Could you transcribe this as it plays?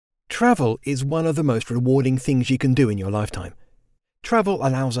Travel is one of the most rewarding things you can do in your lifetime. Travel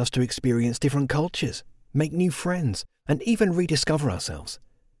allows us to experience different cultures, make new friends, and even rediscover ourselves.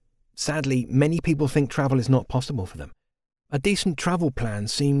 Sadly, many people think travel is not possible for them. A decent travel plan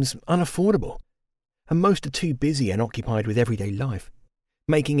seems unaffordable, and most are too busy and occupied with everyday life,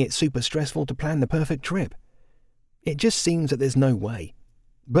 making it super stressful to plan the perfect trip. It just seems that there's no way.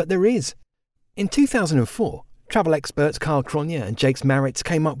 But there is. In 2004, travel experts Carl Cronje and Jakes Maritz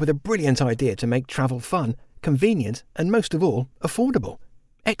came up with a brilliant idea to make travel fun, convenient, and most of all, affordable.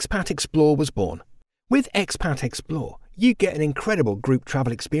 Expat Explore was born. With Expat Explore, you get an incredible group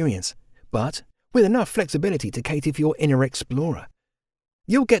travel experience, but with enough flexibility to cater for your inner explorer.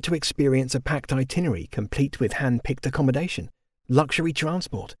 You'll get to experience a packed itinerary complete with hand-picked accommodation, luxury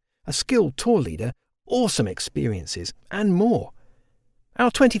transport, a skilled tour leader, awesome experiences, and more. Our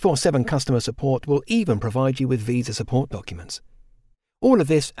 24/7 customer support will even provide you with visa support documents. All of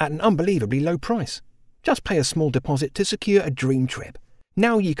this at an unbelievably low price. Just pay a small deposit to secure a dream trip.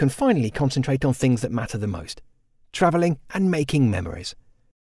 Now you can finally concentrate on things that matter the most: traveling and making memories.